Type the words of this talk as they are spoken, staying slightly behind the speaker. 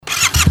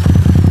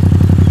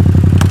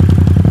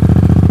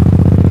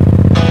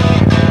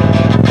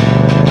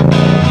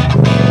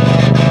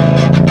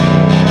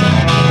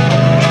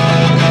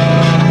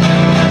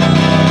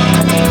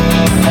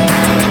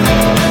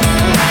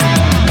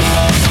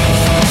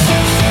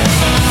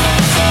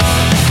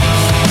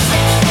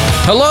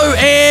Hello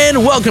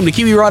and welcome to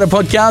Kiwi Rider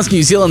Podcast,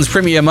 New Zealand's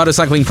premier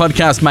motorcycling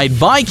podcast made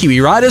by Kiwi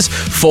Riders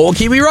for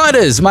Kiwi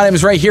Riders. My name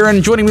is Ray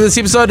Heron. Joining me this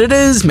episode it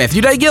is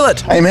Matthew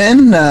Day-Gillett. Hey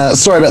man,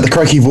 sorry about the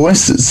croaky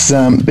voice. It's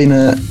been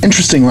an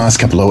interesting last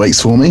couple of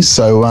weeks for me.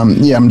 So I'm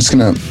just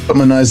going to put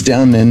my nose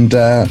down and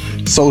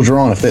soldier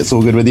on if that's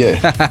all good with you.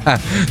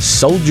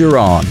 Soldier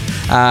on.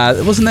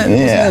 Wasn't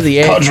that the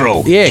ad?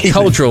 Cultural. Yeah,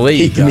 cultural. There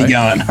you go. Keep me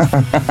going.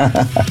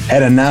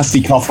 Had a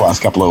nasty cough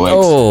last couple of weeks.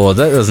 Oh,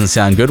 that doesn't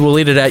sound good. We'll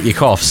edit out your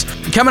coughs.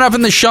 Coming up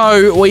in the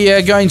show, we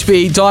are going to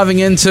be diving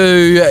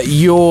into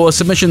your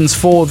submissions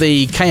for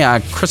the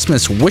KR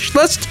Xmas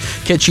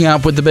wishlist, catching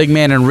up with the big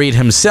man in red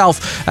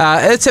himself.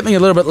 It's happening a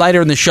little bit later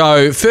in the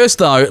show. First,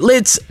 though,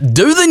 let's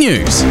do the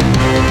news.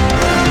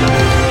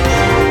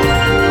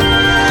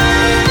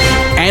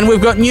 And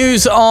we've got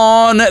news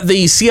on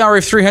the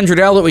CRF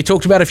 300L that we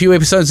talked about a few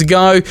episodes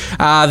ago.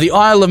 The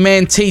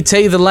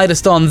IOMTT, the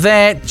latest on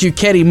that.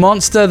 Ducati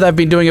Monster, they've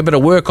been doing a bit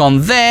of work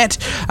on that.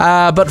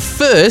 But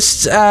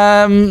first,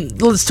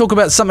 let's talk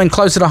about something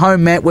closer to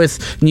home, Matt,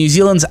 with New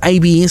Zealand's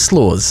ABS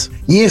laws.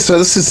 Yeah, so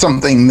this is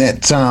something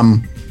that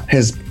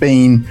has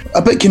been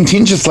a bit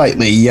contentious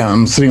lately,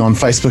 sitting on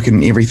Facebook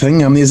and everything.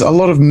 There's a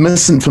lot of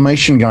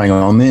misinformation going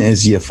on there,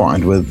 as you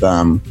find with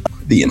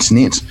the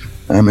internet.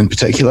 In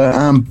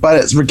particular, but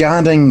it's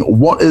regarding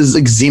what is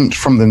exempt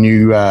from the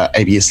new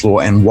ABS law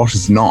and what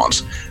is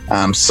not.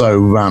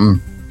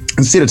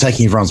 Instead of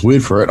taking everyone's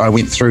word for it, I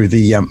went through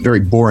the very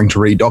boring to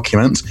read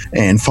document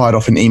and fired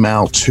off an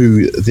email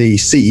to the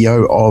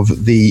CEO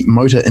of the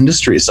Motor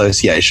Industry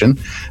Association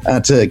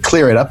to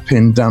clear it up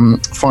and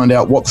find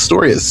out what the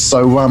story is.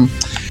 So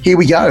here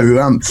we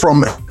go.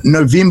 From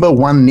November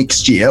 1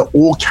 next year,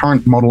 all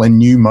current model and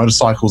new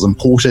motorcycles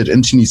imported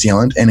into New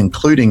Zealand, and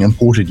including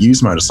imported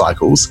used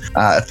motorcycles,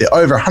 if they're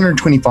over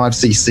 125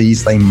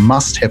 cc's, they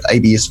must have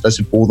ABS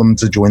fitted for them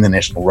to join the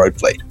national road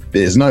fleet.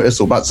 There's no ifs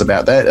or buts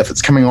about that. If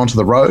it's coming onto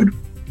the road,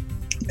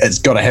 it's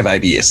got to have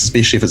ABS,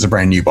 especially if it's a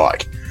brand new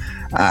bike.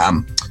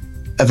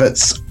 If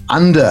it's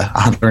under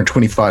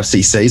 125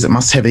 cc's, it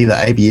must have either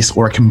ABS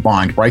or a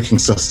combined braking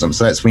system.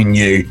 So that's when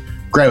you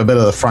grab a bit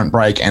of the front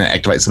brake and it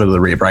activates a bit of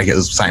the rear brake at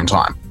the same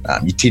time.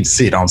 You tend to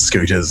see it on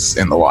scooters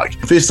and the like.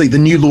 Firstly, the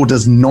new law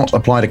does not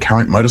apply to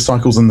current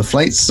motorcycles in the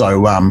fleet.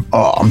 So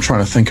I'm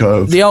trying to think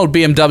of the old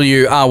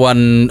BMW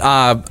R1,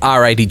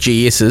 R80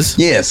 GSs.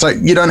 Yeah, so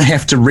you don't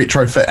have to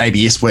retrofit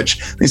ABS,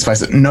 which, let's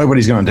face it,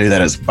 nobody's going to do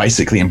that. It's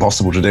basically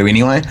impossible to do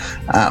anyway.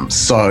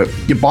 So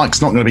your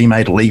bike's not going to be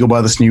made illegal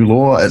by this new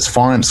law. It's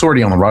fine. It's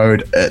already on the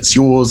road. It's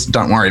yours.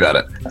 Don't worry about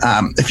it.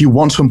 If you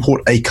want to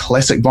import a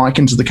classic bike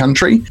into the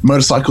country,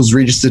 motorcycles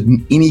registered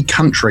in any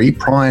country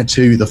prior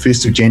to the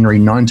 1st of January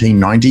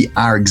 1990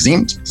 are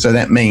exempt. So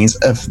that means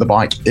if the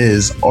bike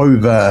is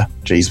over,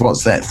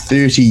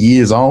 30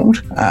 years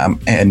old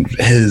and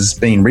has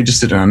been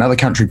registered in another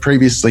country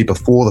previously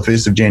before the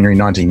 1st of January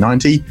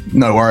 1990,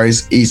 no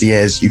worries, easy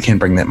as you can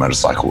bring that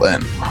motorcycle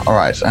in. All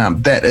right,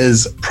 that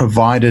is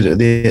provided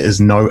there is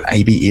no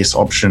ABS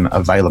option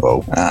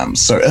available.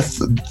 So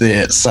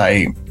if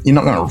say, you're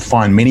not going to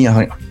find many, I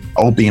think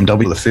old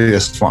BMW are the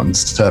first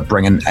ones to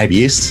bring in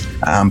ABS,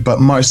 but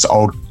most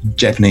old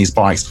Japanese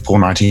bikes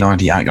before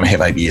 1990 aren't going to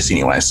have ABS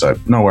anyway, so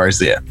no worries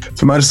there.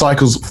 For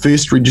motorcycles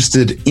first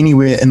registered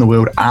anywhere in the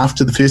world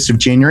after the 1st of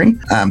January,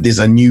 there's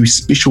a new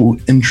special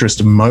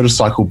interest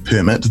motorcycle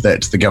permit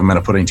that the government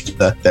are putting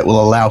together that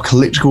will allow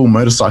collectible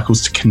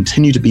motorcycles to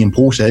continue to be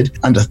imported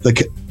under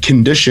the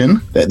condition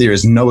that there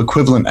is no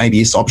equivalent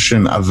ABS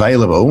option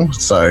available.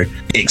 So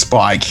X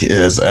bike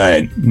is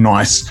a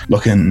nice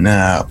looking,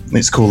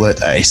 let's call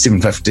it a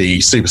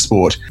 750 Super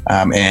Sport,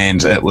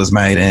 and it was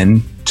made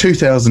in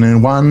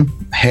 2001,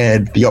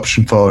 had the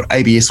option for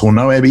ABS or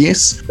no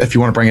ABS. If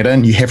you want to bring it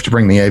in, you have to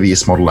bring the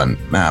ABS model in.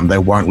 They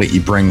won't let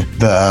you bring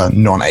the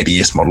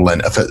non-ABS model in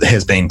if it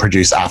has been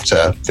produced after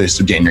 1st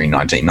of January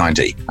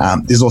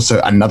 1990. There's also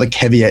another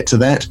caveat to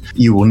that.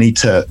 You will need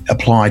to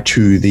apply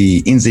to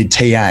the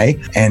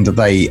NZTA, and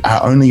they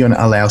are only going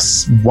to allow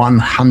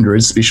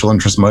 100 special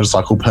interest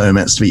motorcycle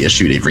permits to be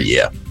issued every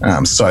year.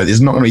 So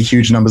there's not going to be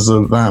huge numbers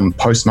of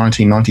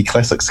post-1990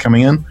 classics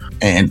coming in,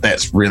 and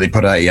that's really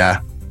put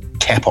a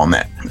cap on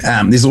that.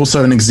 There's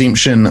also an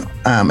exemption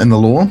in the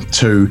law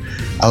to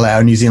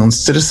allow New Zealand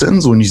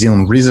citizens or New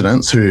Zealand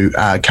residents who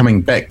are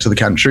coming back to the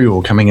country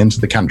or coming into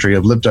the country,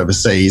 have lived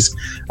overseas,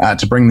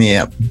 to bring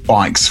their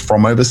bikes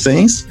from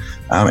overseas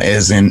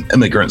as an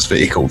immigrant's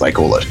vehicle, they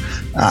call it.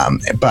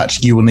 But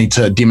you will need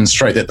to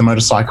demonstrate that the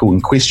motorcycle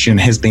in question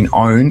has been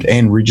owned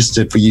and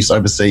registered for use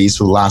overseas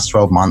for the last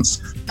 12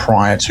 months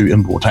prior to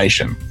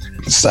importation.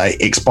 Say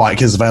X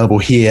bike is available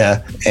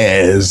here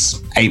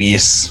as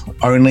ABS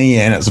only,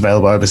 and it's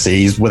available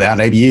overseas without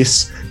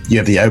ABS. You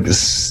have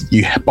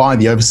you buy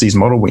the overseas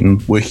model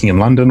when working in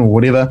London or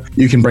whatever.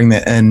 You can bring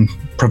that in,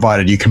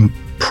 provided you can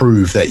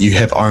prove that you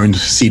have owned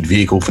said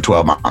vehicle for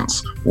 12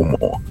 months or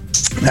more.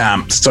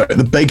 So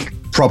the big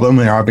problem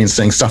there, I've been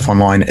seeing stuff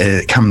online,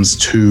 it comes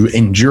to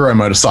enduro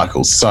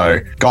motorcycles. So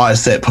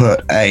guys that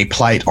put a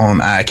plate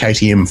on a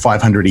KTM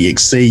 500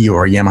 EXC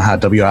or a Yamaha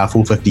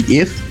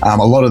WR450F,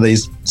 a lot of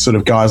these sort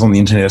of guys on the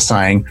internet are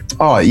saying,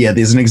 oh yeah,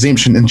 there's an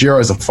exemption,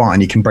 enduros are fine,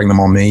 you can bring them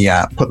on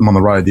put them on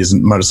the road, there's a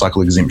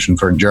motorcycle exemption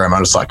for enduro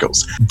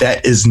motorcycles.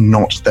 That is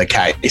not the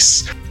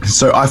case.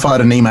 So I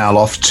fired an email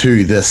off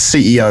to the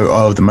CEO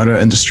of the Motor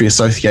Industry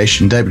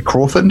Association, David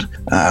Crawford,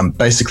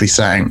 basically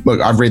saying,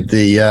 look, I've read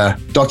the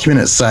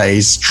document, it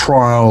says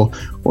trial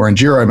or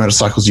enduro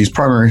motorcycles used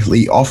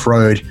primarily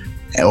off-road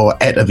or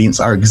at events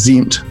are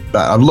exempt,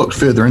 but I've looked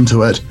further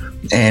into it,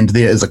 and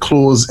there is a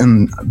clause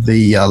in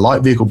the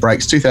Light Vehicle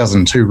Brakes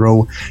 2002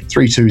 Rule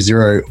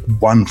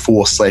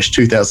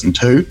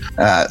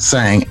 32014/2002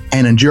 saying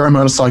an enduro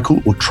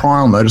motorcycle or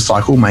trial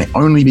motorcycle may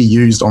only be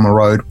used on the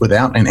road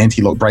without an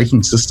anti-lock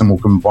braking system or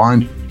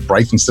combined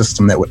braking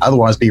system that would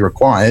otherwise be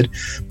required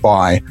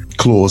by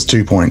clause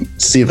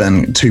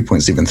 2.7,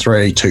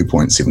 2.73,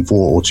 2.74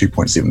 or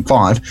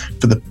 2.75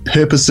 for the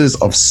purposes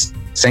of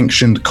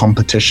sanctioned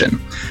competition.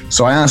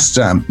 So I asked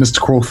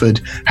Mr.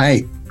 Crawford,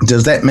 hey,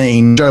 does that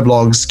mean Joe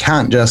Bloggs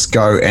can't just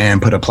go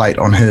and put a plate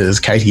on his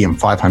KTM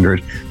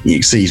 500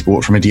 EXC he's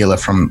bought from a dealer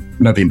from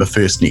November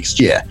 1st next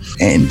year?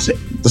 And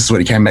this is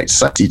what he came back to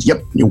say. He said,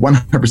 yep, you're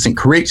 100%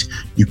 correct.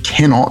 You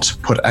cannot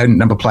put a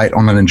number plate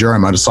on an enduro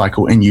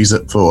motorcycle and use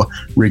it for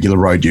regular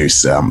road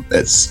use.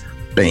 It's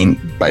been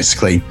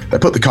basically, they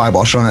put the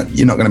kibosh on it,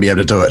 you're not going to be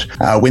able to do it.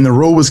 When the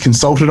rule was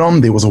consulted on,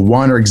 there was a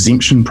wider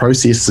exemption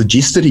process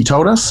suggested, he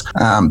told us,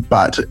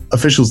 but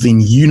officials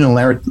then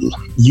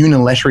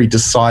unilaterally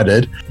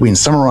decided when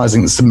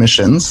summarising the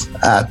submissions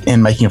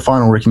and making a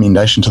final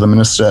recommendation to the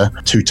minister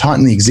to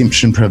tighten the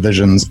exemption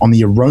provisions on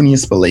the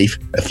erroneous belief,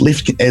 if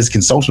left as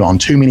consulted on,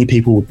 too many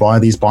people would buy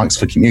these bikes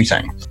for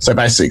commuting. So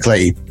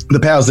basically, the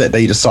powers that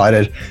be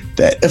decided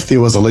that if there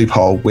was a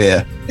loophole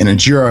where an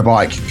enduro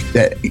bike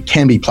that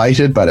can be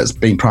plated, but it's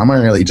been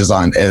primarily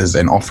designed as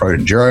an off-road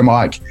enduro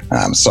bike,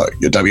 so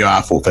your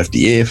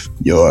WR450F,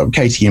 your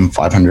KTM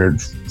 500,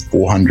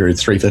 400,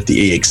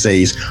 350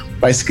 EXCs,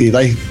 basically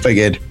they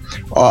figured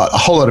a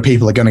whole lot of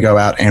people are going to go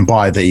out and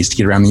buy these to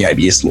get around the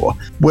ABS law,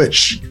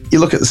 which you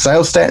look at the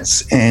sales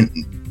stats and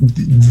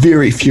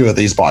very few of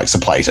these bikes are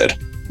plated.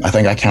 I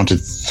think I counted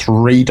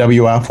 3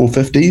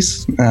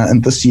 WR450s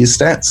in this year's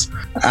stats.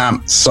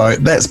 So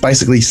that's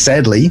basically,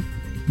 sadly,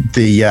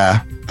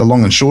 the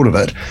long and short of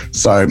it.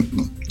 So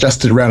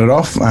just to round it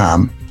off,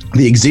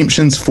 the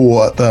exemptions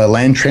for the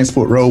Land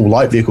Transport Rule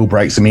Light Vehicle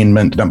Brakes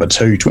Amendment number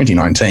 2,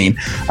 2019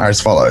 are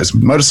as follows.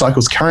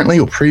 Motorcycles currently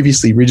or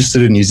previously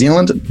registered in New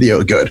Zealand,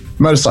 they're good.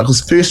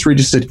 Motorcycles first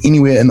registered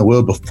anywhere in the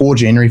world before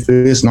January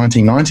 1st,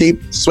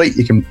 1990, sweet,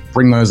 you can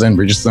bring those in,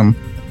 register them.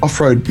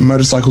 Off-road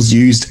motorcycles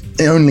used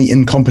only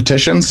in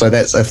competition, so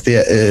that's if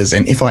there is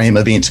an FIM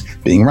event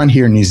being run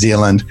here in New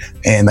Zealand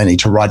and they need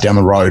to ride down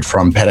the road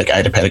from paddock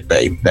A to paddock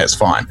B, that's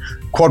fine.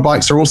 Quad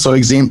bikes are also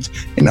exempt,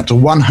 and up to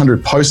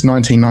 100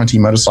 post-1990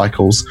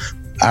 motorcycles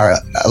are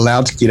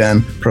allowed to get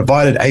in,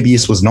 provided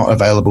ABS was not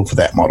available for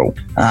that model.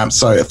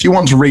 So if you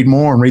want to read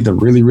more and read the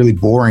really, really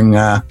boring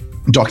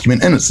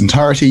document in its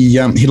entirety,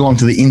 head along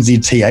to the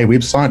NZTA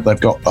website. They've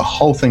got the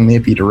whole thing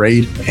there for you to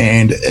read,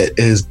 and it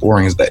is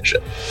boring as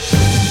batshit.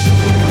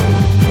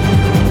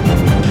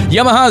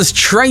 Yamaha's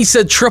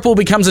Tracer Triple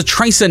becomes a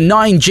Tracer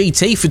 9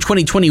 GT for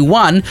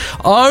 2021.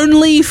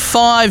 Only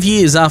 5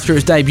 years after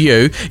its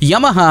debut,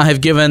 Yamaha have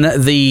given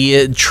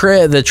the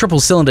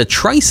triple-cylinder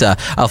Tracer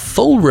a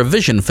full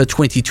revision for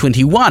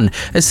 2021.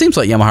 It seems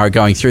like Yamaha are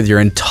going through their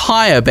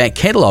entire back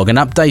catalogue and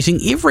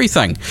updating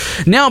everything.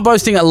 Now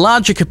boasting a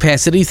larger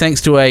capacity thanks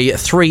to a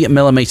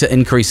 3mm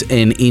increase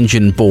in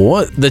engine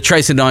bore, the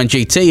Tracer 9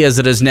 GT, as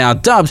it is now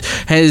dubbed,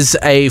 has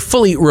a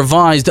fully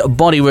revised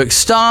bodywork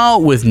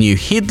style with new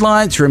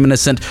headlights,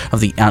 reminiscent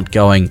of the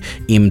outgoing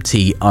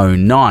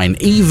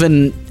MT09.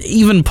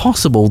 Even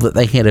possible that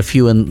they had a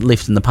few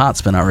left in the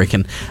parts bin, I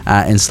reckon,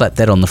 and slapped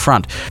that on the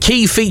front.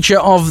 Key feature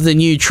of the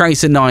new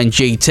Tracer 9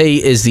 GT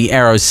is the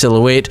arrow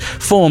silhouette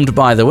formed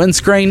by the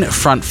windscreen,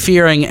 front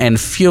fairing and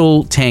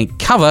fuel tank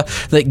cover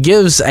that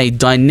gives a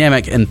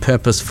dynamic and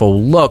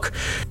purposeful look.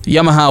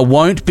 Yamaha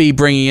won't be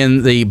bringing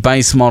in the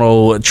base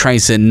model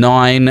Tracer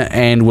 9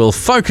 and will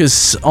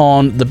focus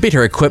on the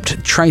better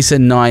equipped Tracer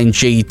 9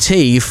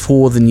 GT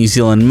for the New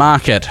Zealand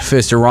market.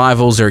 First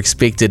arrivals are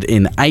expected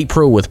in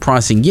April, with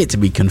pricing yet to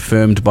be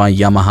confirmed by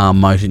Yamaha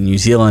Motor New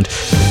Zealand.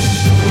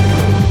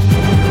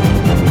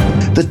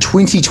 The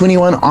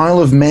 2021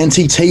 Isle of Man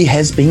TT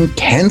has been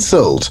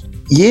cancelled.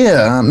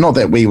 Yeah, not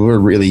that we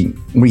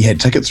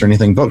had tickets or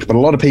anything booked, but a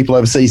lot of people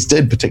overseas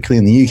did, particularly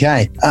in the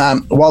UK.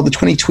 While the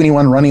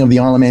 2021 running of the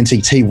Isle of Man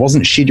TT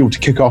wasn't scheduled to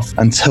kick off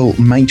until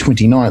May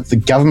 29th, the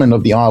government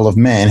of the Isle of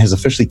Man has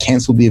officially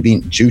cancelled the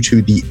event due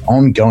to the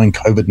ongoing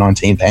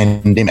COVID-19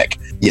 pandemic.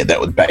 Yeah, that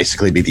would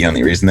basically be the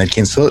only reason they'd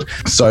cancel it.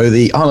 So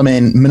the Isle of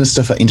Man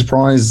Minister for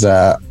Enterprise,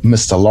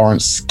 Mr.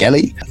 Lawrence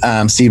Scally,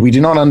 said, "We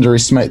do not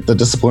underestimate the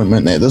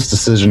disappointment that this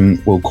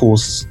decision will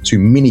cause to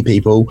many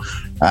people.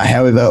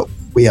 However,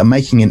 we are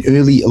making an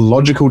early,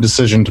 logical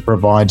decision to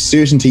provide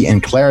certainty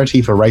and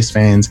clarity for race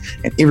fans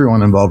and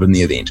everyone involved in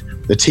the event.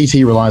 The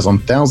TT relies on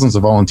thousands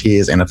of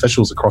volunteers and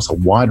officials across a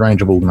wide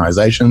range of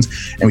organisations,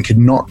 and we could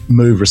not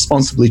move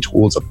responsibly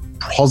towards a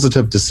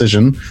positive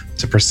decision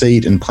to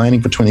proceed in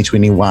planning for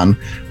 2021,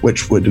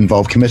 which would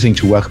involve committing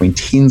to welcoming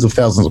tens of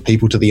thousands of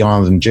people to the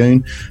island in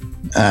June,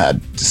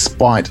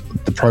 despite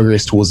the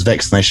progress towards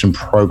vaccination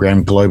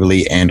program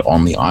globally and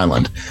on the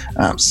island.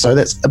 So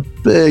that's a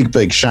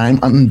big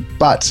shame.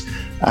 But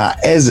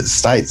as it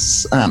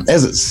sits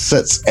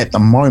at the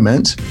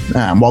moment,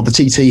 while the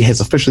TT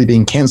has officially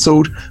been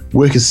cancelled,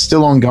 work is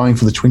still ongoing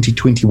for the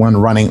 2021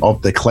 running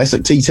of the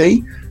Classic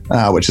TT,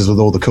 which is with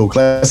all the cool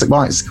classic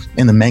bikes,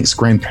 and the Manx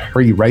Grand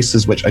Prix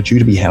races, which are due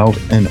to be held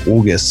in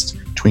August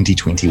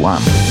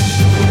 2021.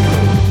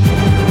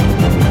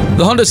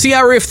 The Honda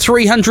CRF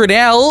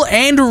 300L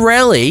and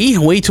Rally,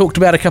 we talked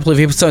about a couple of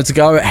episodes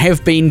ago,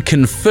 have been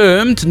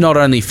confirmed not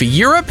only for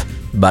Europe,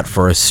 but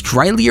for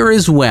Australia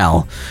as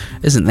well.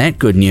 Isn't that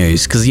good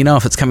news? Because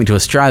if it's coming to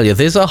Australia,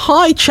 there's a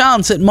high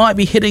chance it might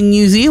be hitting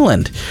New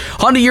Zealand.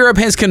 Honda Europe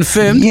has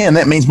confirmed. Yeah, and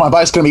that means my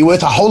bike's going to be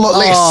worth a whole lot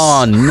less.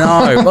 Oh,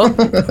 no. Well,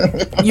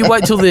 you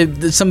wait till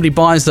somebody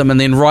buys them and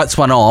then writes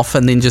one off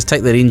and then just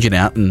take that engine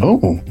out.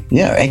 Oh,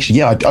 yeah, actually,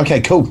 yeah. Okay,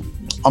 cool.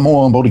 I'm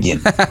all on board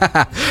again.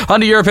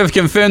 Honda Europe have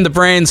confirmed the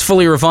brand's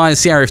fully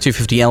revised CRF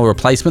 250L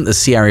replacement. The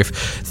CRF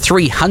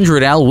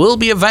 300L will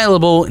be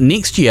available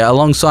next year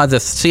alongside the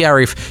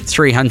CRF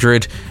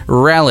 300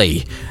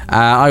 Rally.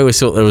 I always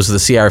thought there was the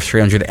CRF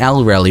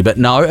 300L Rally, but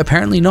no,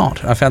 apparently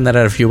not. I found that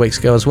out a few weeks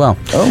ago as well.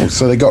 Oh,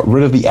 so they got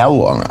rid of the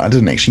L on it. I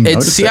didn't actually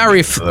notice It's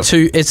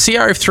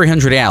CRF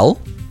 300L.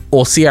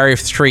 Or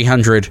CRF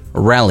 300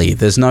 Rally.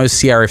 There's no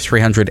CRF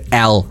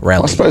 300L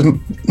Rally. I suppose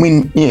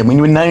when you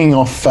were naming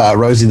off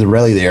Rosie the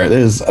Rally there,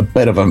 there's a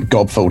bit of a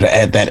gobful to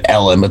add that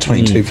L in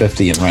between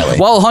 250 and Rally.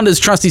 While Honda's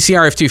trusty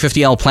CRF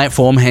 250L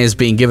platform has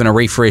been given a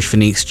refresh for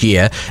next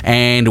year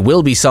and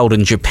will be sold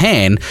in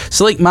Japan,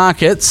 select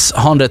markets,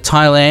 Honda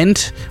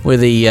Thailand, where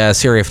the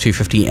CRF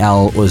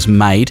 250L was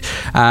made,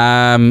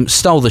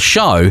 stole the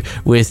show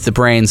with the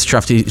brand's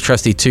trusty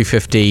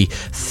 250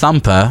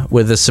 Thumper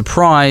with a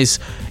surprise,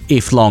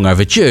 if long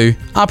overdue,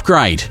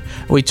 upgrade.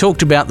 We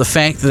talked about the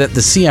fact that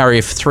the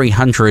CRF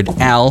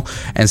 300L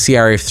and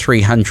CRF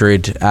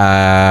 300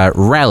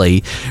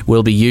 Rally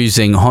will be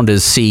using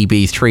Honda's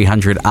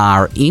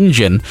CB300R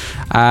engine,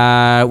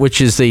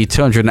 which is the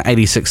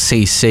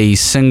 286cc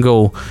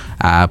single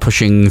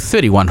pushing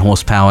 31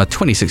 horsepower,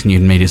 26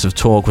 newton meters of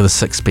torque with a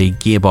 6-speed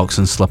gearbox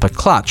and slipper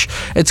clutch.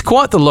 It's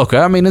quite the looker.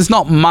 I mean, it's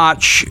not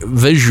much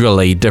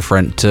visually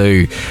different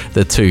to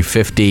the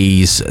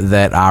 250s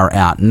that are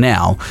out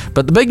now.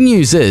 But the big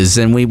news is,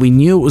 and we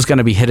knew it was going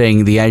to be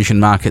hitting the Asian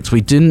markets, we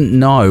didn't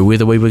know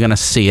whether we were going to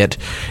see it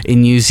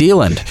in New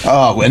Zealand.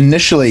 Oh,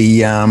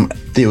 initially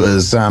there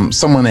was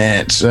someone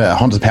at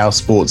Honda Power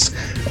Sports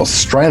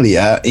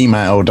Australia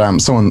emailed,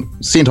 someone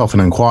sent off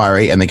an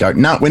inquiry and they go,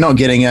 no, we're not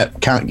getting it,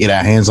 can't get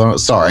our hands on it,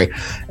 sorry.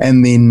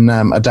 And then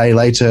a day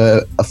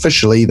later,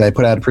 officially, they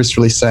put out a press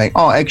release saying,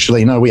 oh,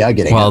 actually, no, we are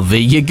getting it. Well, there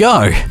you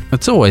go.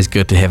 It's always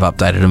good to have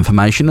updated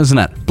information, isn't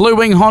it? Blue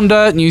Wing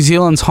Honda, New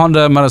Zealand's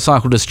Honda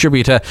motorcycle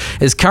distributor,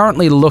 is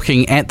currently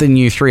looking at the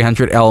new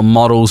 300L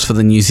models for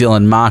the New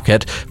Zealand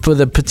market for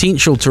the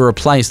potential to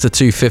replace the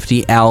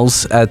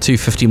 250Ls,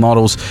 250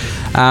 models,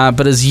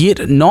 but is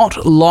yet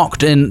not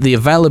locked in the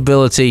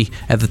availability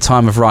at the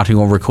time of writing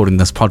or recording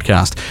this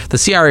podcast. The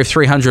CRF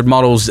 300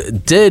 models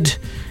did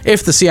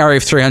If the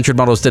CRF 300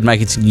 models did make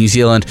it to New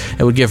Zealand,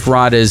 it would give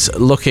riders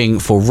looking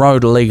for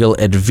road legal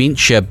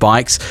adventure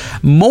bikes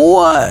more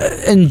on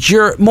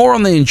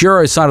the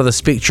enduro side of the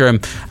spectrum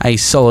a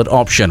solid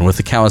option, with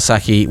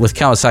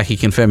Kawasaki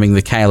confirming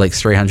the KLX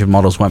 300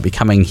 models won't be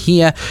coming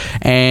here,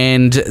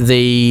 and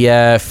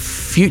the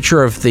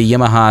future of the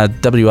Yamaha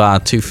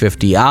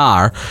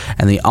WR250R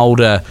and the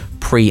older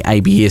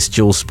pre-ABS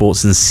dual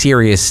sports in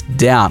serious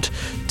doubt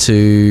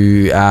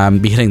to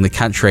be hitting the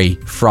country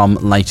from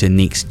later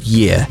next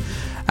year.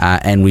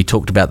 And we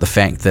talked about the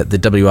fact that the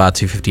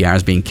WR250R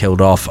is being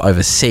killed off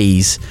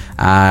overseas.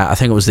 I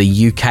think it was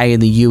the UK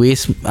and the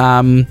US,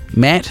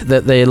 Matt,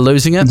 that they're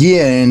losing it.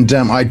 Yeah, and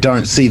I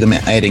don't see them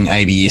adding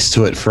ABS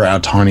to it for our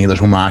tiny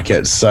little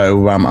market.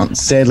 So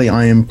sadly,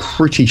 I am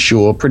pretty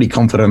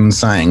confident in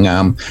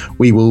saying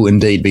we will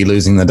indeed be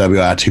losing the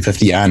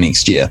WR250R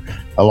next year,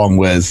 along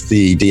with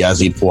the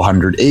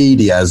DRZ400E,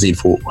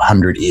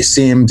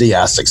 DRZ400SM,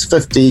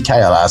 DR650,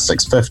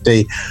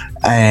 KLR650,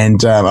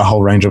 and a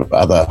whole range of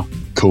other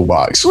cool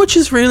bikes. Which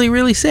is really,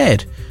 really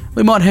sad.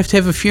 We might have to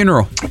have a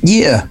funeral.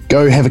 Yeah,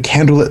 go have a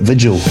candlelit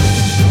vigil.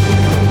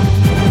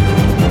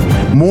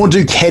 More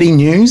Ducati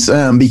news,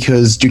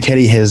 because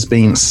Ducati has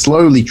been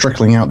slowly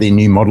trickling out their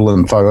new model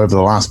info over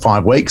the last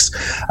 5 weeks.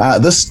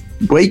 This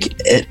week,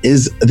 it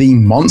is the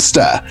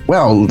Monster.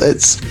 Well,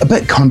 it's a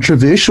bit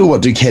controversial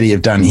what Ducati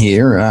have done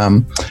here.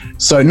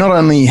 So not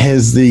only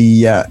has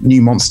the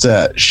new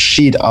Monster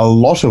shed a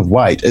lot of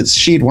weight, it's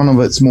shed one of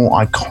its more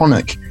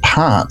iconic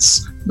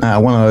parts.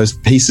 One of those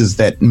pieces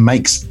that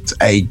makes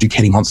a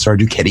Ducati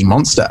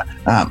Monster.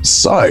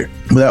 So,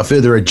 without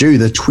further ado,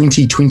 the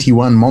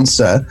 2021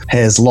 Monster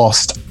has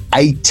lost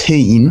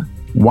 18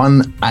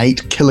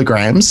 0.18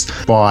 kilograms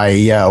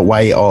by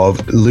way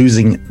of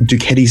losing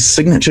Ducati's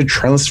signature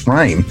trellis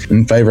frame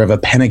in favour of a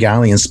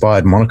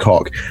Panigale-inspired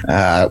monocoque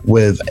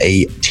with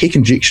a tech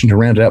injection to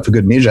round it out for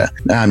good measure.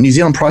 New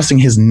Zealand pricing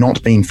has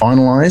not been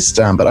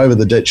finalised, but over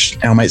the ditch,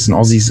 our mates and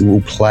Aussie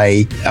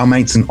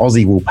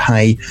will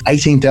pay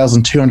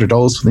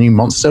 $18,200 for the new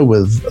Monster,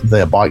 with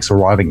the bikes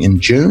arriving in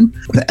June.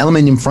 The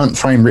aluminium front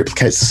frame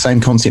replicates the same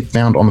concept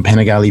found on the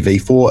Panigale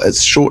V4.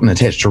 It's short and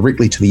attached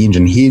directly to the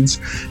engine heads,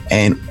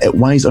 and it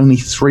weighs only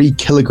 3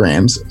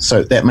 kilograms,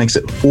 so that makes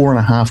it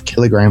 4.5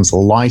 kilograms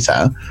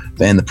lighter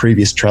than the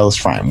previous trellis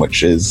frame,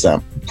 which is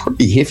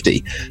pretty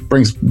hefty.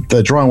 Brings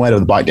the dry weight of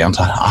the bike down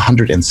to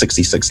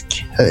 166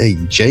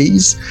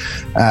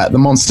 kgs. The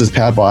Monster is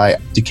powered by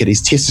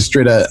Ducati's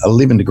Testastretta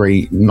 11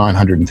 degree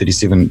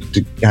 937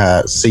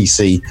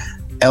 cc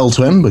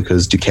L-twin,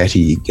 because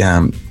Ducati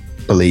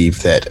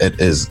believe that it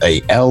is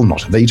a L,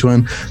 not a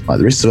V-twin, like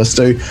the rest of us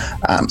do.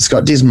 It's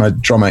got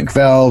desmodromic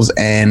valves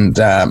and,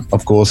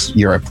 of course,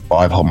 Euro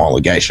 5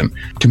 homologation.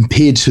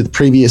 Compared to the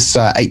previous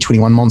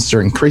 821 Monster,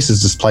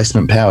 increases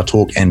displacement, power,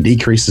 torque, and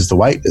decreases the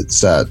weight.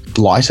 It's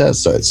lighter,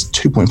 so it's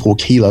 2.4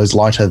 kilos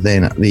lighter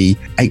than the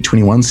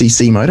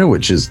 821cc motor,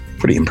 which is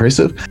pretty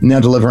impressive. Now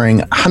delivering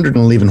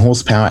 111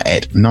 horsepower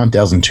at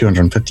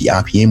 9,250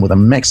 RPM with a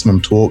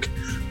maximum torque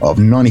of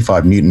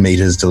 95 Newton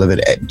meters delivered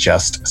at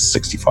just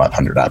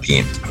 6,500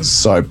 RPM.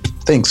 So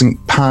thanks in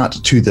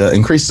part to the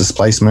increased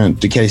displacement,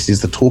 Ducati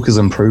says the torque is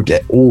improved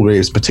at all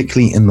revs,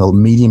 particularly in the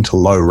medium to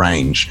low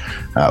range,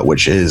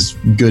 which is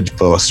good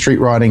for street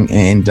riding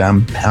and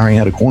powering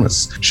out of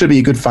corners. Should be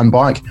a good fun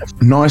bike.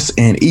 Nice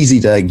and easy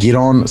to get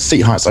on.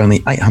 Seat height's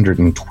only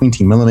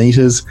 820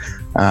 millimeters.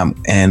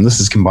 And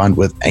this is combined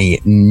with a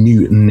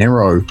new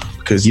narrow,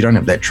 because you don't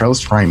have that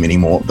trellis frame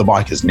anymore. The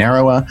bike is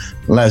narrower,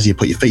 allows you to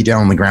put your feet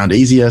down on the ground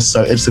easier,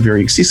 so it's a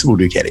very accessible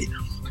Ducati.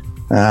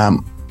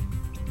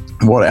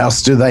 What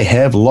else do they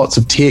have? Lots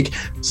of tech.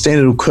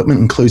 Standard equipment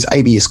includes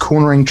ABS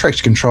cornering,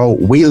 traction control,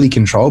 wheelie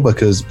control,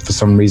 because for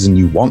some reason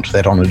you want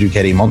that on a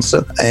Ducati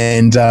Monster,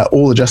 and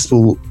all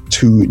adjustable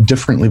to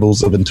different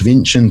levels of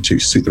intervention to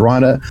suit the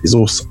rider. There's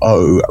also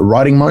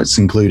riding modes,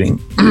 including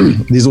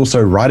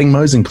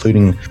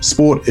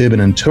sport, urban,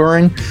 and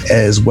touring,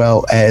 as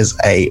well as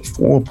a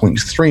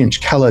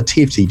 4.3-inch color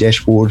TFT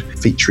dashboard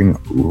featuring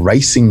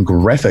racing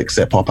graphics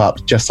that pop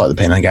up just like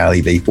the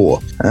Panigale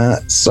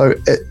V4. So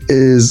it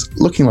is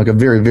looking like a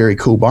very, very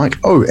cool bike.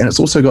 Oh, and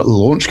it's also got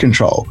launch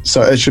control,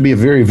 so it should be a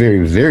very,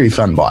 very, very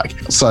fun bike.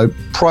 So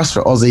price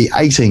for Aussie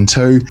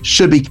 18.2,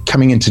 should be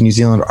coming into New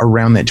Zealand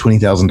around that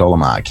 $20,000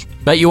 mark.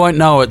 But you won't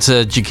know it's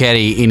a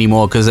Ducati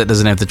anymore because it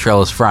doesn't have the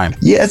trellis frame.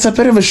 Yeah, it's a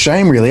bit of a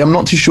shame, really. I'm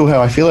not too sure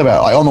how I feel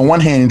about it. Like, on the one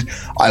hand,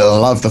 I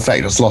love the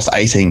fact it's lost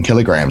 18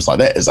 kilograms. Like,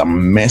 that is a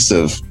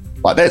massive...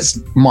 Like,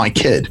 that's my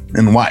kid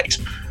in weight.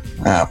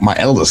 My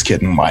eldest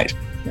kid in weight.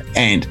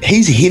 And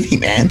he's heavy,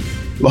 man.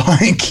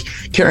 Like,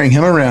 carrying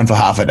him around for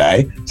half a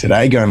day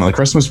today, going to the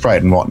Christmas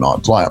parade and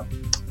whatnot. Like,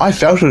 I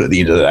felt it at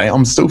the end of the day.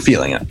 I'm still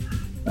feeling it.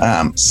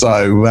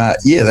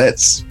 Yeah,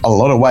 that's a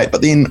lot of weight.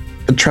 But then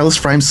the trellis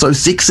frame's so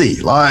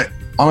sexy. Like,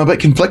 I'm a bit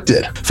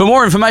conflicted. For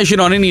more information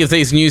on any of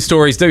these news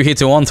stories, do head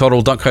to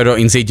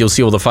onthrottle.co.nz. You'll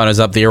see all the photos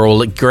up there,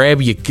 or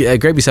grab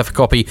yourself a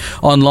copy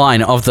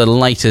online of the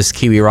latest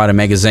Kiwi Rider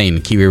magazine,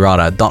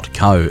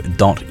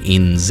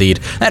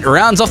 kiwirider.co.nz. That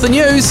rounds off the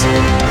news.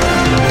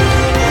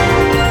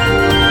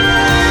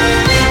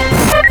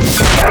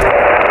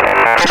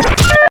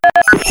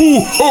 Ho,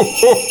 ho,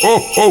 ho, ho,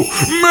 ho!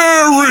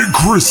 Merry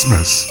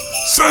Christmas!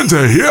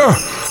 Santa here!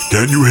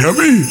 Can you hear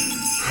me?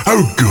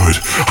 Oh good,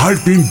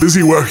 I've been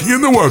busy working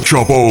in the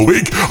workshop all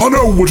week on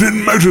a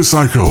wooden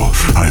motorcycle.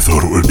 I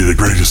thought it would be the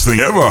greatest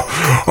thing ever.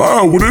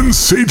 A wooden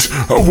seat,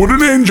 a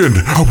wooden engine,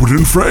 a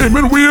wooden frame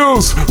and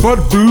wheels.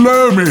 But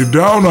blow me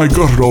down, I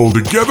got it all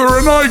together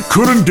and I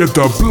couldn't get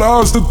the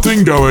blasted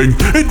thing going.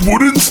 It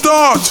wouldn't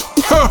start.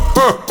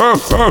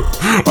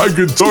 I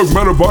could talk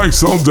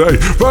motorbikes all day,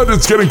 but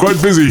it's getting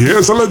quite busy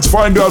here, so let's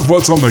find out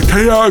what's on the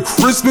KR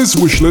Christmas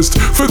wish list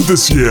for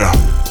this year.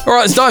 All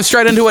right, let's dive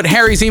straight into it.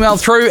 Harry's emailed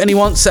through and he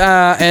wants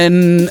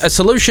a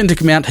solution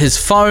to mount his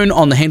phone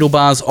on the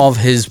handlebars of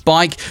his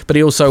bike, but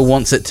he also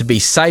wants it to be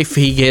safe.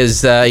 He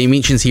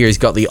mentions here he's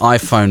got the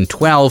iPhone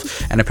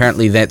 12, and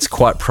apparently that's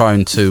quite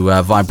prone to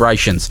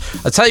vibrations.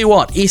 I'll tell you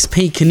what,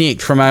 SP Connect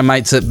from our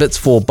mates at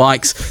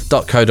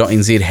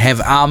bits4bikes.co.nz have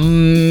a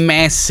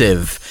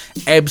massive,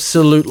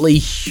 absolutely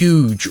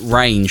huge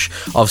range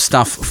of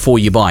stuff for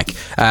your bike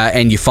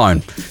and your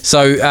phone.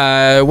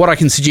 So what I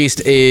can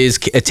suggest is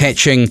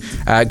attaching,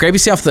 grab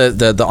yourself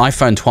the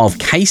iPhone 12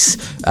 case,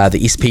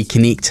 the SP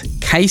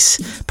Connect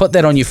case, put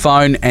that on your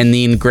phone, and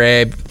then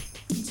grab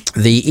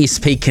the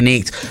SP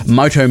Connect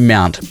Moto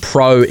Mount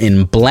Pro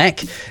in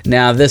black.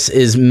 Now this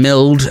is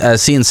milled,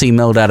 CNC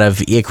milled out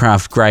of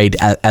aircraft grade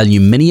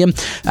aluminium.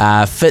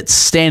 Fits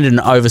standard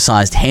and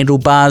oversized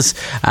handlebars.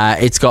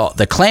 It's got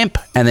the clamp,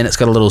 and then it's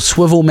got a little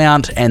swivel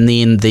mount, and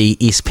then the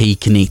SP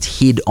Connect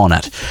head on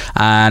it.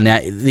 Now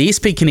the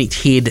SP Connect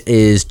head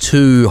is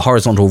 2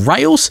 horizontal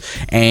rails,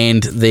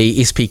 and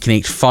the SP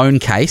Connect phone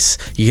case.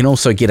 You can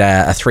also get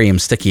a 3M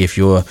sticky if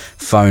your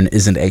phone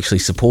isn't actually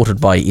supported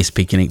by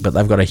SP Connect, but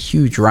they've got a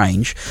huge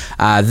range.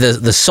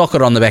 The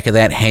socket on the back of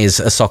that has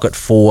a socket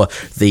for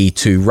the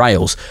 2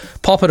 rails.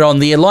 Pop it on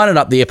there, line it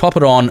up there, pop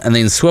it on, and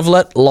then swivel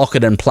it, lock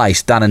it in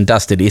place. Done and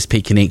dusted. SP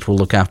Connect will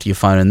look after your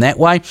phone in that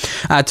way.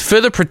 To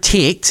further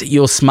protect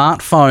your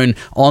smartphone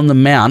on the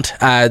mount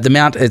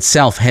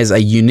itself has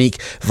a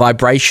unique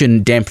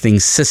vibration dampening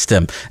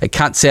system. It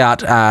cuts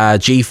out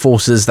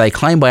G-forces, they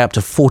claim, by up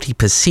to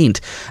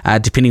 40%,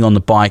 depending on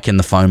the bike and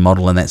the phone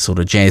model and that sort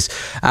of jazz.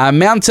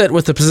 Mount it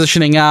with the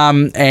positioning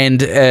arm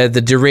and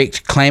the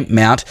direct clamp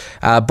mount.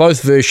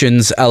 Both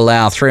versions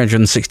allow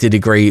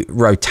 360-degree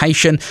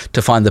rotation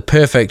to find the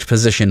perfect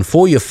position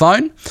for your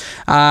phone,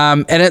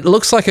 and it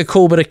looks like a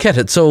cool bit of kit.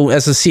 It's all,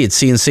 as I said,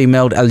 CNC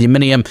milled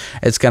aluminium.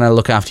 It's going to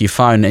look after your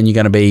phone, and you're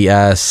going to be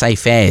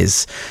safe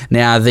as.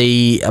 Now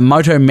the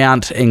Moto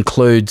Mount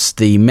includes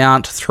the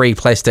mount, 3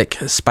 plastic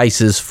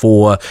spaces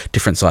for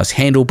different size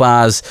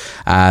handlebars,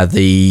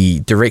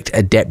 the direct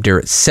adapter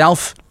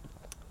itself,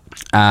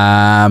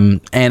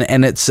 and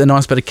it's a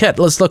nice bit of kit.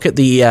 Let's look at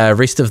the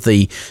rest of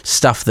the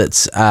stuff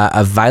that's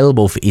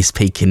available for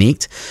SP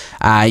Connect.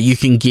 You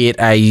can get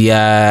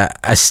a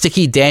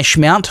sticky dash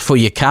mount for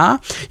your car.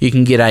 You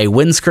can get a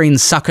windscreen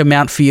sucker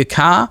mount for your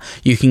car.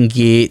 You can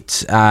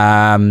get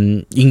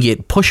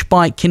push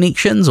bike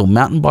connections or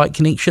mountain bike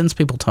connections.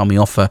 People tell me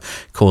off for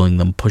calling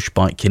them push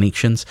bike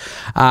connections.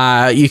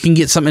 You can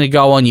get something to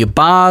go on your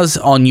bars.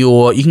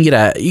 You can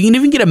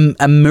even get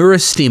a mirror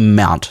stem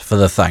mount for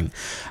the thing.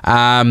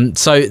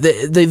 So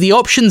the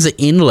options are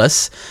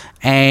endless,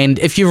 and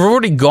if you've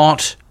already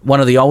got one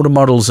of the older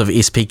models of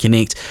SP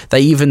Connect,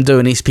 they even do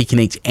an SP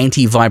Connect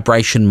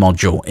anti-vibration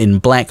module in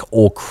black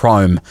or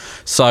chrome.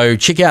 So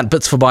check out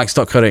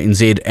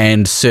bitsforbikes.co.nz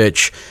and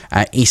search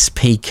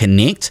SP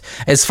Connect.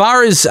 As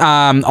far as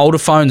older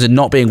phones and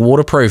not being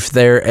waterproof,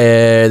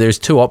 there's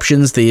 2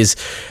 options. There's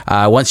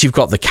once you've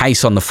got the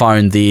case on the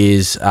phone,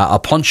 there's a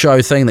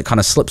poncho thing that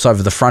kind of slips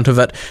over the front of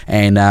it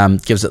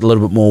and gives it a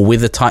little bit more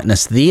weather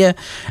tightness there.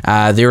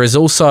 There is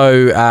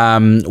also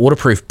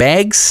waterproof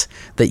bags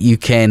that you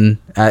can,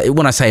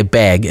 when I say a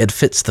bag, it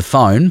fits the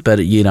phone,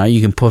 but you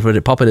can pop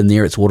it in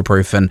there. It's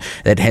waterproof, and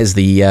it has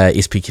the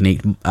SP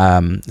Connect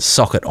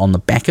socket on the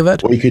back of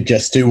it. Or you could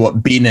just do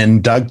what Ben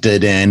and Doug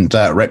did and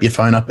wrap your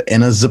phone up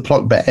in a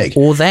Ziploc bag.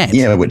 Or that.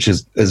 Yeah, which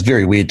is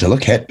very weird to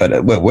look at, but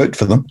it worked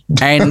for them.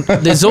 And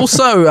there's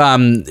also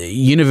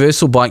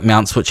universal bike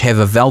mounts which have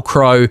a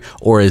Velcro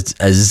or a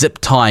zip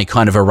tie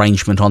kind of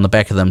arrangement on the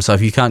back of them. So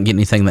if you can't get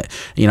anything that,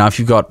 if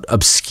you've got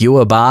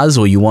obscure bars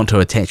or you want to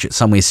attach it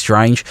somewhere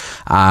strange,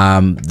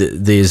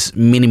 there's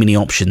many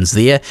options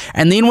there.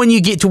 And then when you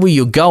get to where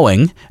you're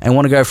going and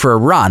want to go for a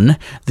run,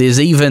 there's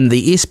even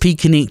the SP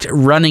Connect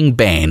running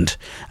band,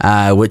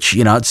 which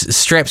it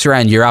straps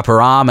around your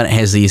upper arm, and it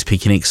has the SP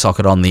Connect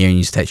socket on there, and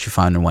you attach your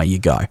phone and away you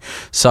go.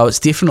 So it's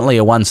definitely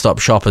a one-stop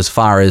shop as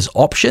far as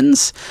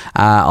options.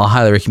 I'll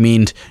highly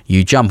recommend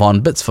you jump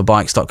on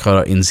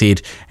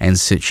bitsforbikes.co.nz and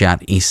search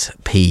out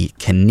SP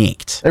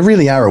Connect. They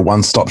really are a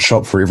one-stop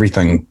shop for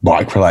everything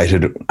bike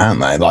related,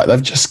 aren't they? Like,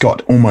 they've just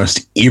got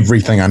almost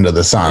everything under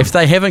the sun. If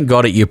they haven't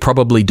got it, you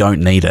probably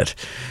don't need it.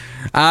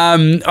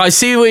 I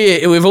see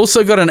we've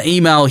also got an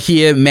email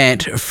here,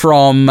 Matt,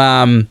 from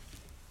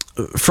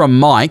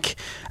Mike,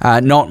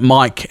 not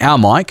Mike, our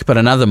Mike, but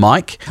another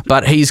Mike.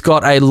 But he's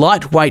got a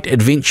lightweight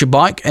adventure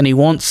bike, and he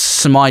wants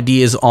some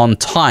ideas on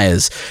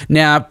tyres.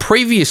 Now,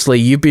 previously,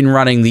 you've been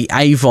running the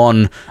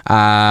Avon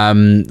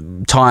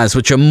tyres,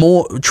 which are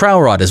more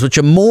trail riders, which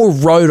are more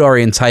road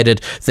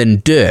orientated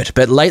than dirt.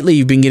 But lately,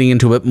 you've been getting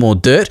into a bit more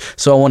dirt,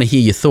 so I want to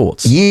hear your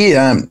thoughts.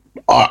 Yeah,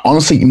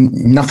 honestly,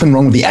 nothing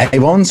wrong with the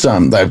Avons.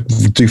 They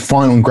do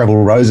fine on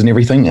gravel roads and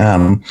everything.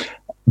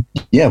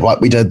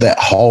 Like we did that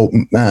whole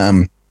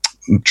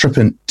trip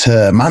into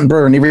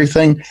Martinborough and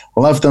everything.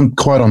 Love them,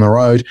 quite on the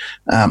road.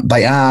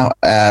 They are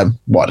an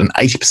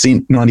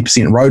 80%,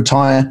 90% road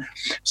tyre.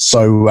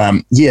 So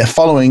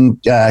following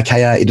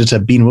KR editor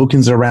Ben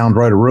Wilkins around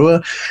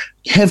Rotorua,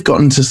 have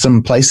gotten to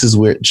some places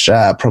which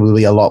are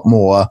probably a lot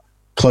more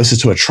closer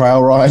to a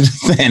trail ride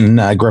than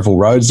gravel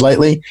roads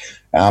lately.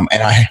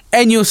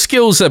 And your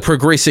skills are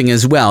progressing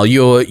as well.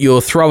 You're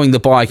throwing the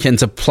bike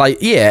into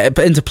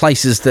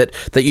places that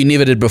you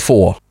never did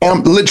before.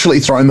 I'm literally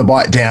throwing the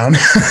bike down.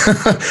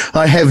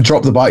 I have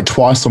dropped the bike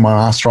twice on my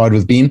last ride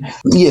with Ben.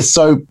 Yes,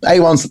 so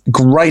A1's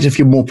great if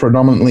you're more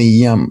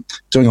predominantly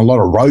doing a lot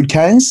of road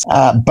Ks,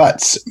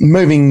 but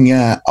moving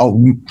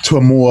to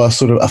a more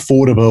sort of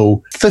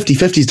affordable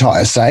 50/50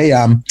 tyre, say,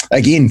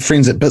 again,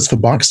 friends at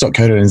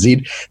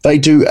bitsforbikes.co.nz, they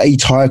do a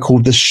tyre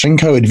called the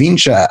Shinko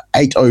Adventure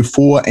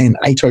 804 and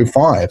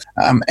 805.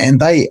 And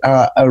they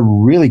are a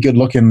really good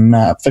looking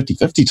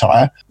 50/50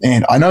 tyre.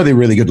 And I know they're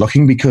really good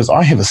looking because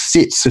I have a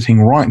set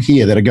sitting right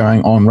here that are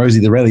going on Rosie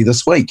the Rally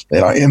this week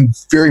that I am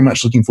very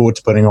much looking forward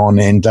to putting on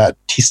and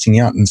testing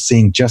out and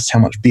seeing just how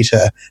much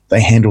better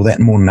they handle that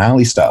more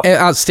gnarly stuff.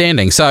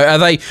 Outstanding. So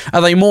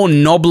are they more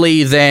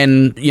knobbly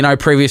than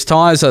previous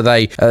tyres? Are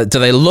they do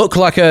they look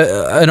like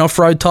an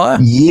off-road tyre?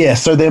 Yeah,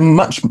 so they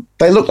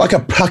look like a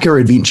pucker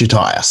adventure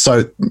tyre.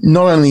 So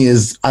not only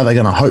are they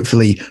going to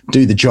hopefully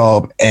do the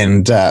job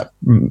and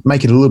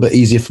make it a little bit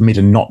easier for me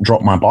to not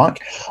drop my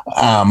bike,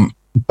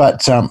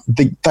 but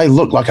they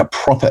look like a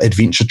proper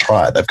adventure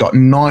tyre. They've got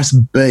nice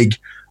big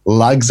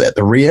lugs at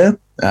the rear,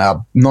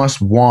 nice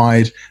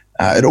wide.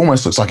 It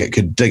almost looks like it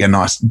could dig a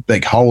nice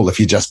big hole if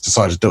you just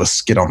decide to do a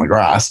skid on the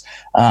grass.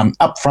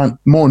 Up front,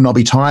 more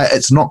knobby tyre.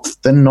 It's not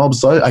thin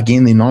knobs though.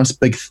 Again, they're nice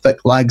big thick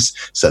lugs,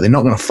 so they're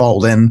not going to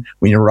fold in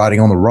when you're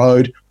riding on the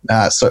road.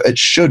 So it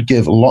should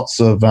give lots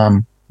of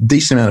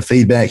decent amount of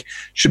feedback.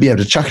 Should be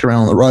able to chuck it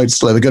around on the road,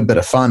 still have a good bit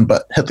of fun,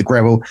 but hit the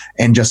gravel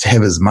and just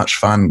have as much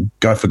fun.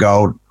 Go for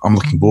gold. I'm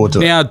looking forward to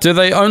it. Now, do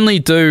they only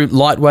do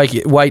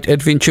lightweight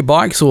adventure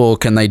bikes, or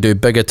can they do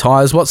bigger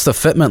tyres? What's the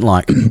fitment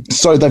like?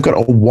 So they've got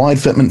a wide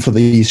fitment for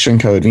these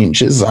Shinko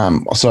Adventures.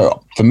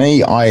 So for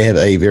me, I have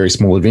a very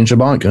small adventure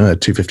bike, a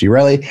 250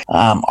 Rally.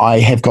 I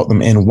have got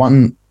them in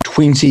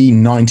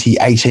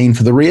 120/90/18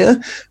 for the rear,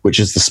 which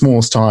is the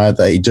smallest tyre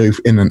they do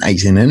in an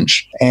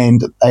 18-inch,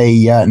 and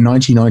a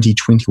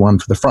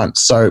 90/90/21 for the front.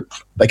 So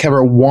they cover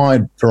a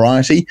wide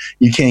variety.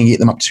 You can get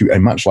them up to a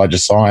much larger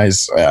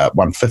size,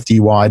 150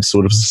 wide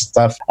sort of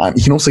stuff.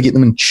 You can also get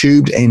them in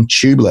tubed and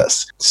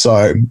tubeless.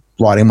 So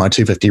riding my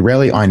 250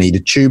 Rally, I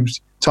needed tubed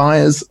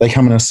tyres. They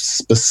come in a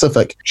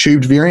specific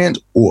tubed variant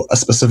or a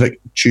specific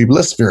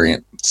tubeless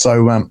variant.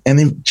 So, and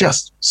they're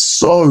just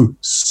so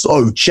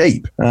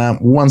cheap.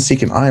 1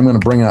 second, I am going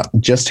to bring up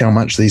just how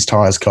much these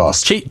tyres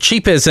cost.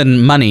 Cheap as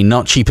in money,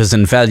 not cheap as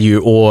in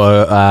value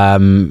or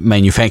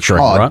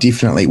manufacturing, right?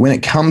 Definitely. When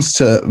it comes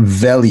to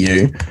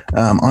value,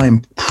 I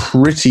am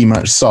pretty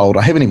much sold.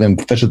 I haven't even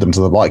fitted them to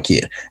the bike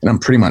yet, and I'm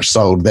pretty much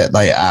sold that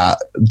they are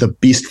the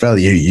best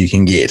value you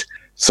can get.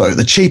 So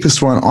the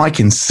cheapest one I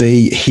can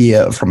see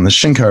here from the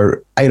Shinko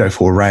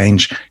 804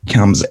 range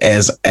comes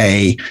as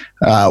a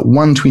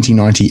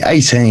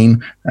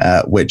 120/90/18,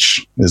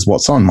 which is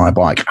what's on my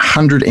bike,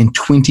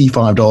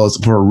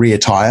 $125 for a rear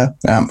tyre.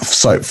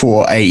 So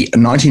for a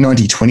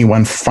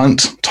 90/90/21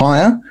 front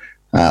tyre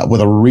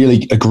with a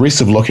really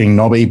aggressive looking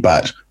knobby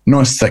but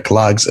nice thick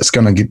lugs, it's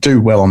going to do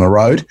well on the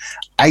road,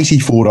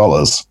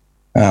 $84.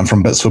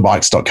 From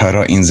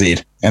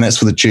bitsforbikes.co.nz, and that's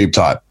for the tube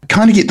type.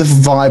 Kind of get the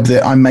vibe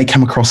that I may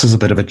come across as a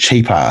bit of a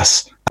cheap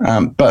ass,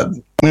 but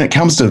when it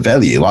comes to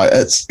value,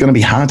 it's going to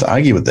be hard to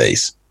argue with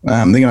these.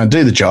 They're going to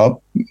do the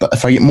job. But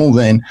if I get more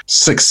than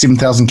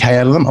 6,000-7,000 K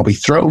out of them, I'll be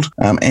thrilled.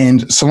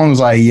 And so long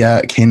as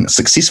I can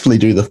successfully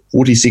do the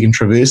 40-second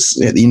traverse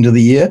at the end of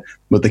the year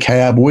with the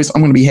KR boys,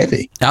 I'm going to be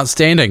happy.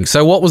 Outstanding.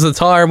 So what was the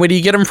tyre and where do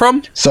you get them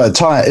from? So the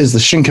tyre is the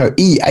Shinko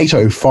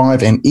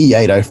E805 and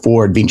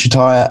E804 Adventure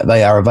tyre.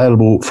 They are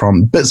available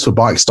from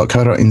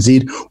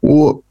bitsforbikes.co.nz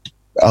or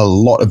a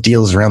lot of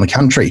dealers around the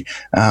country.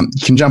 You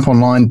can jump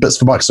online,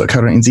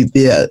 bitsforbikes.co.nz.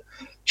 Their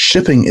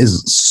shipping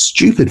is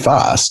stupid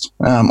fast.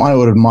 I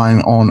ordered mine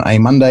on a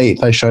Monday.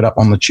 They showed up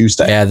on the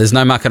Tuesday. Yeah, there's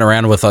no mucking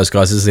around with those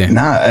guys, is there?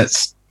 No,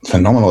 it's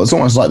phenomenal. It's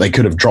almost like they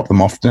could have dropped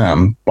them off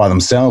by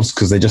themselves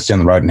because they're just down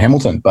the road in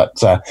Hamilton. But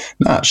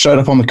it showed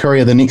up on the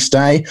courier the next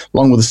day,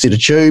 along with a set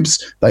of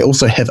tubes. They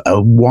also have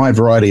a wide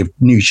variety of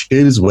new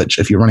tubes, which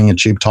if you're running a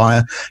tube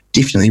tyre,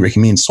 definitely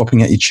recommend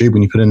swapping out your tube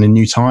when you put in a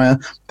new tyre.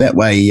 That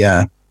way,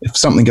 if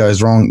something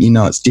goes wrong,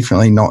 it's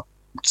definitely not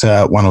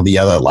one or the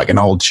other, like an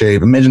old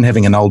tube. Imagine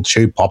having an old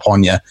tube pop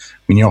on you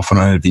when you're off on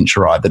an adventure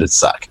ride. That'd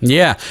suck.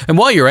 Yeah, and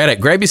while you're at it,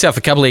 grab yourself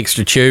a couple of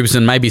extra tubes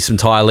and maybe some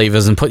tyre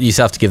levers and put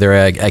yourself together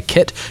a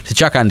kit to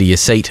chuck under your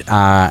seat,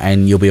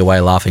 and you'll be away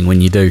laughing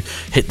when you do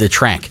hit the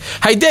track.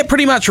 Hey, that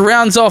pretty much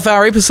rounds off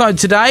our episode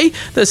today.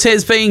 This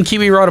has been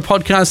Kiwi Rider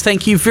Podcast.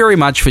 Thank you very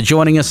much for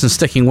joining us and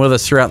sticking with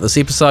us throughout this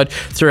episode,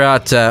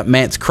 throughout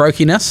Matt's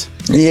croakiness.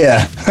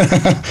 Yeah,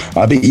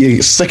 I bet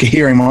you're sick of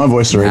hearing my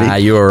voice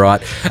already. You're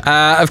right.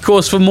 Of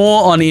course, for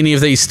more on any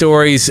of these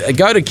stories,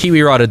 go to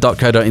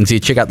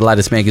kiwirider.co.nz, check out the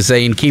latest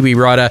magazine, Kiwi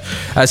Rider.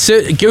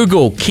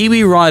 Google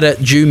Kiwi Rider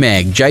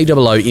JOOMAG,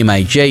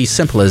 JOOMAG,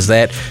 simple as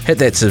that. Hit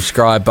that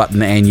subscribe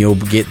button and you'll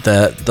get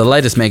the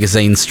latest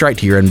magazine straight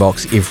to your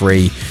inbox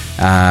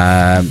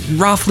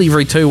roughly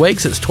every 2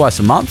 weeks. It's twice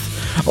a month.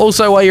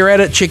 Also, while you're at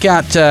it, check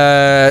out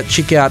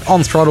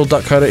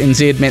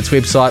onthrottle.co.nz, Matt's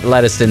website,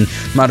 latest in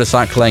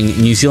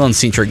motorcycling, New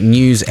Zealand-centric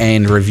news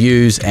and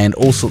reviews and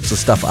all sorts of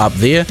stuff up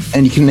there.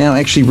 And you can now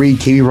actually read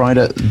Kiwi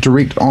Rider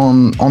direct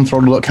on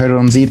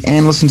onthrottle.co.nz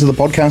and listen to the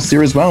podcast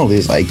there as well.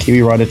 There's a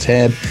Kiwi Rider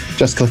tab.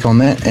 Just click on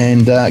that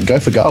and go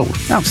for gold.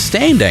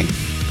 Outstanding.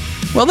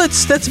 Well,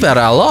 that's about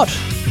our lot.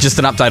 Just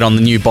an update on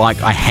the new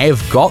bike. I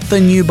have got the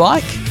new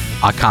bike.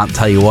 I can't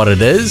tell you what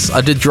it is.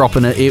 I did drop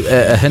in a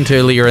hint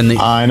earlier in the...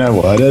 I know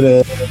what it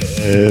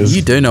is.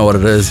 You do know what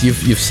it is.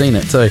 You've seen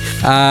it too.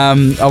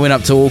 I went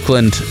up to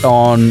Auckland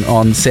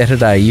on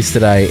Saturday,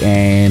 yesterday,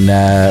 and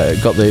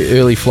got the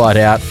early flight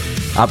out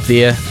up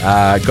there,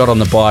 got on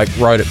the bike,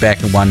 rode it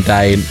back in one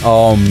day, and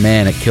oh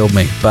man, it killed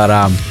me. But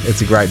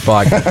it's a great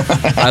bike.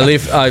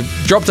 I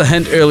dropped a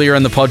hint earlier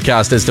in the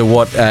podcast as to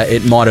what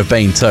it might have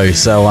been too,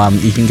 so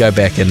you can go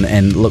back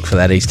and look for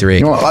that Easter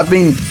egg. You know what? I've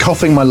been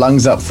coughing my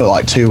lungs up for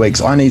like 2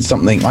 weeks. I need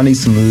something. I need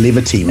some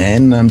levity,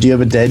 man. Do you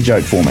have a dad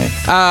joke for me?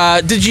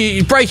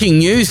 Breaking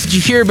news, did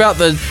you hear about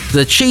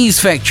the cheese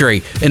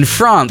factory in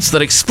France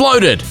that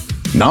exploded?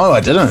 No, I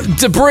didn't.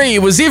 Debris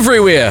was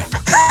everywhere.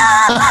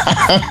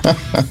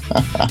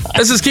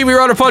 This is Kiwi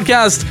Rider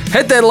Podcast.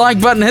 Hit that like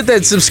button, hit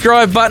that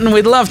subscribe button.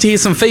 We'd love to hear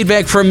some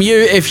feedback from you.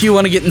 If you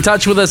want to get in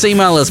touch with us,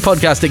 email us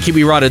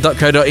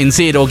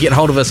podcast@kiwirider.co.nz or get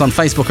hold of us on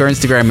Facebook or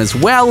Instagram as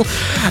well.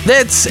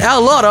 That's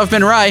our lot. I've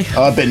been Ray.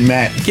 I've been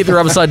Matt. Keep the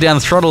rubber side down,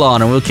 the throttle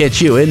on, and we'll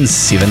catch you in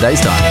 7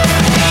 days'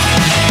 time.